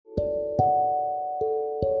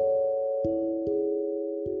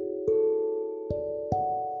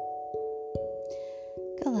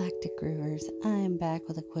Galactic Groovers. I'm back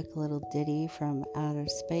with a quick little ditty from outer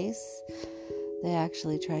space. They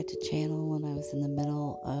actually tried to channel when I was in the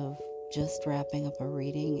middle of just wrapping up a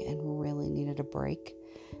reading and really needed a break.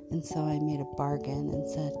 And so I made a bargain and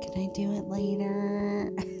said, "Can I do it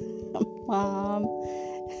later? Mom,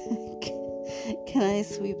 can I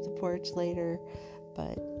sweep the porch later?"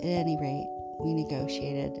 But at any rate, we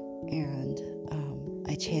negotiated and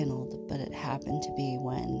I channeled, but it happened to be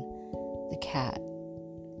when the cat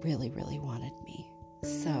really wanted me.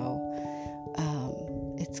 So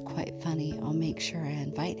it's quite funny. I'll make sure I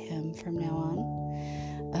invite him from now on.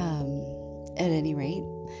 At any rate,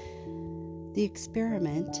 the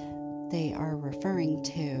experiment they are referring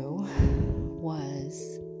to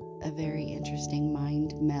was a very interesting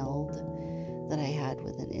mind meld that I had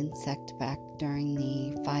with an insect back during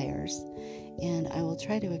the fires, and I will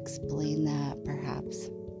try to explain that perhaps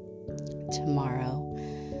tomorrow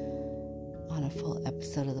on a full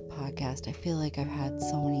episode of the podcast. I feel like I've had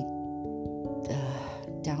so many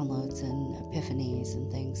downloads and epiphanies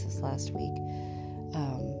and things this last week.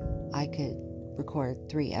 I could record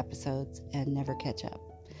 3 episodes and never catch up.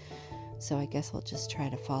 So I guess I'll just try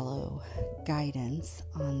to follow guidance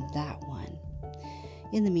on that one.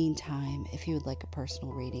 In the meantime, if you would like a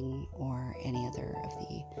personal reading or any other of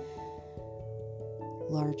the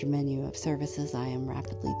large menu of services I am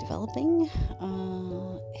rapidly developing,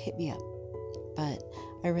 hit me up. But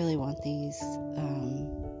I really want these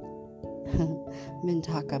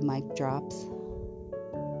Mintaka mic drops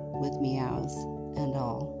with meows and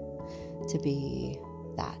all to be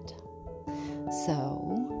that.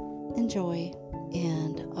 So enjoy,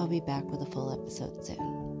 and I'll be back with a full episode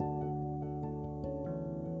soon.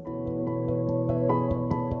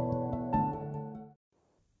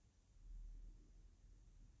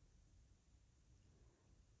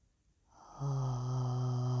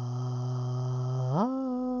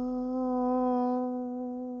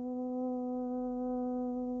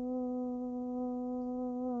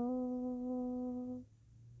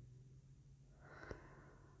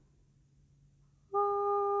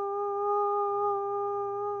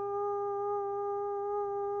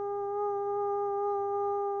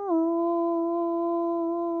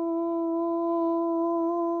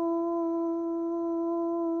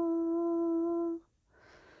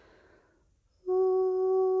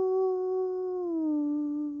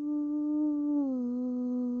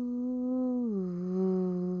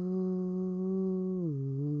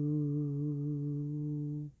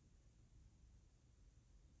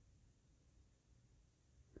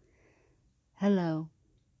 Hello,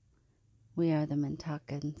 we are the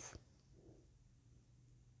Mintakans.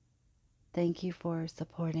 Thank you for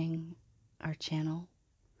supporting our channel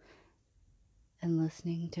and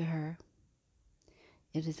listening to her.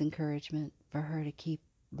 It is encouragement for her to keep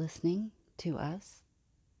listening to us.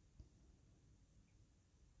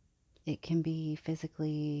 It can be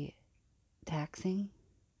physically taxing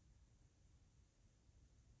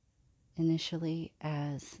initially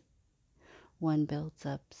as one builds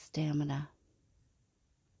up stamina.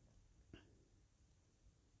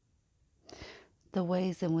 The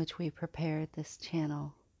ways in which we prepared this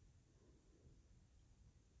channel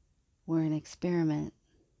were an experiment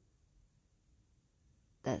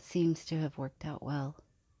that seems to have worked out well.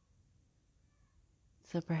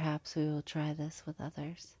 So perhaps we will try this with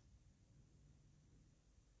others.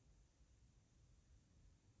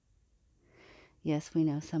 Yes, we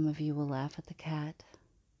know some of you will laugh at the cat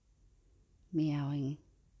meowing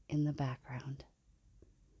in the background.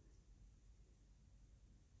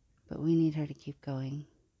 But we need her to keep going.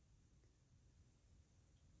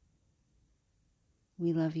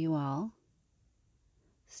 We love you all.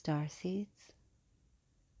 Starseeds,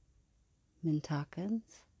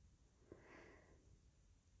 Mintakans,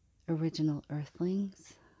 original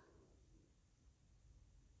Earthlings.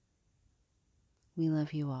 We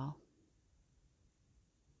love you all.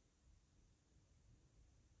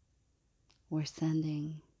 We're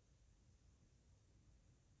sending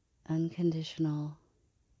unconditional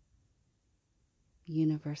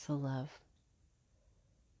universal love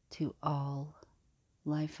to all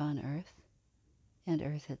life on Earth and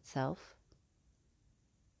Earth itself.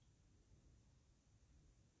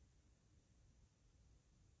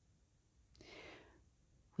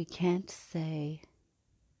 We can't say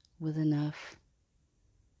with enough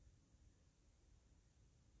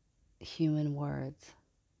human words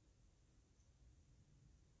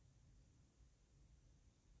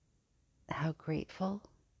how grateful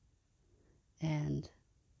and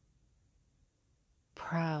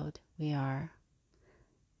proud we are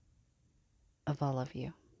of all of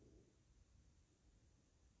you.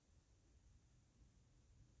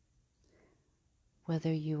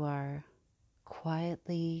 whether you are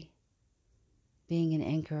quietly being an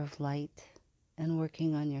anchor of light and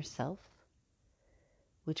working on yourself,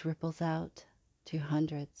 which ripples out to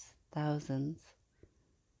hundreds, thousands,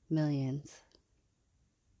 millions,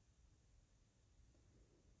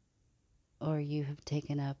 or you have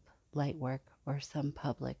taken up light work or some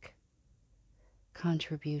public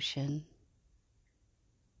contribution,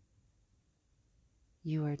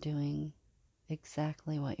 you are doing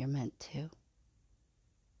exactly what you're meant to.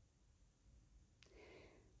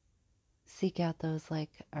 Seek out those like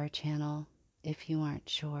our channel if you aren't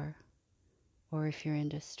sure, or if you're in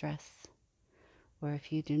distress, or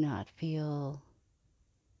if you do not feel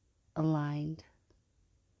aligned,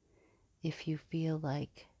 if you feel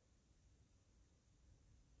like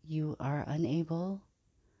you are unable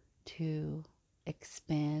to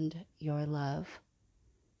expand your love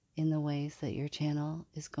in the ways that your channel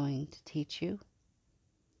is going to teach you,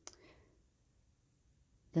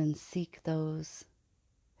 then seek those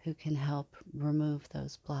who can help remove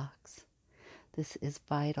those blocks. This is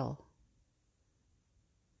vital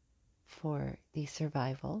for the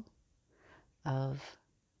survival of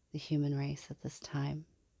the human race at this time.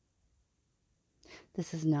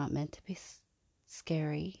 This is not meant to be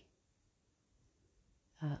scary.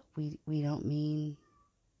 We don't mean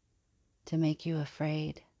to make you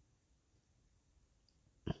afraid.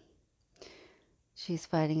 She's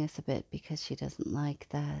fighting us a bit because she doesn't like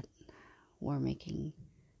that we're making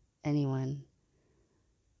anyone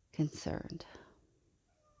concerned.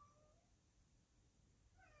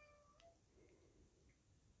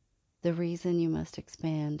 The reason you must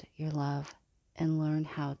expand your love and learn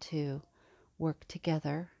how to work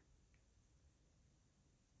together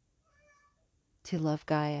to love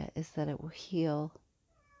Gaia is that it will heal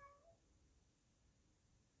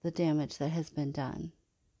the damage that has been done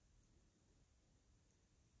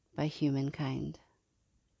by humankind.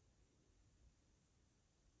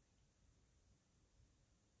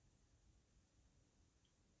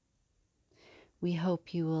 We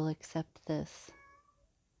hope you will accept this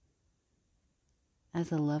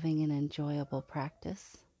as a loving and enjoyable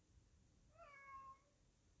practice.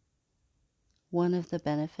 One of the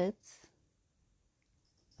benefits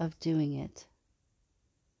of doing it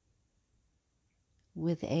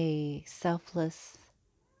with a selfless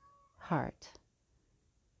heart,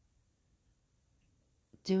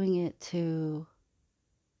 doing it to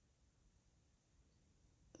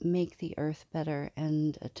make the earth better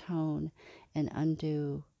and atone and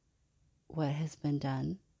undo what has been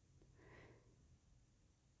done.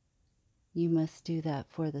 You must do that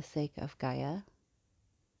for the sake of Gaia,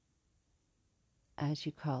 as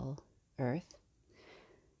you call Earth,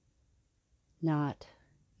 not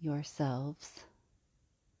yourselves.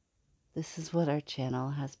 This is what our channel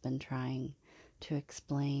has been trying to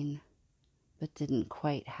explain, but didn't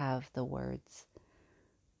quite have the words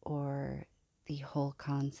or the whole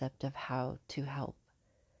concept of how to help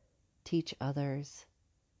teach others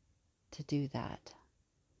to do that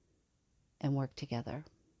and work together.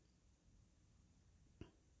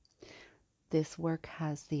 This work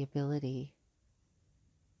has the ability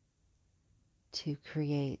to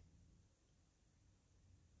create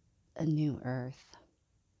a new earth.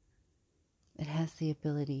 It has the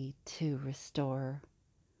ability to restore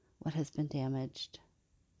what has been damaged.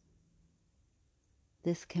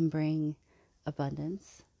 This can bring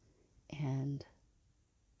abundance and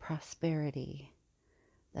prosperity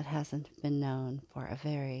that hasn't been known for a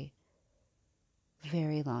very,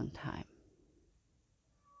 very long time.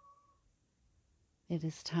 It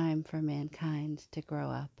is time for mankind to grow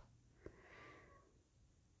up.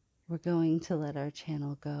 We're going to let our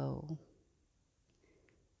channel go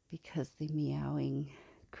because the meowing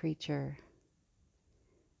creature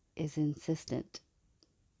is insistent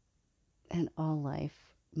and all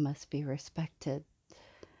life must be respected.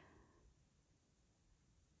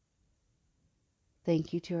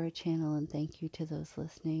 Thank you to our channel and thank you to those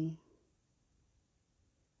listening.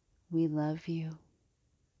 We love you.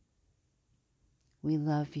 We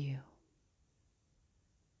love you.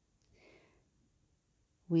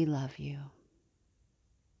 We love you.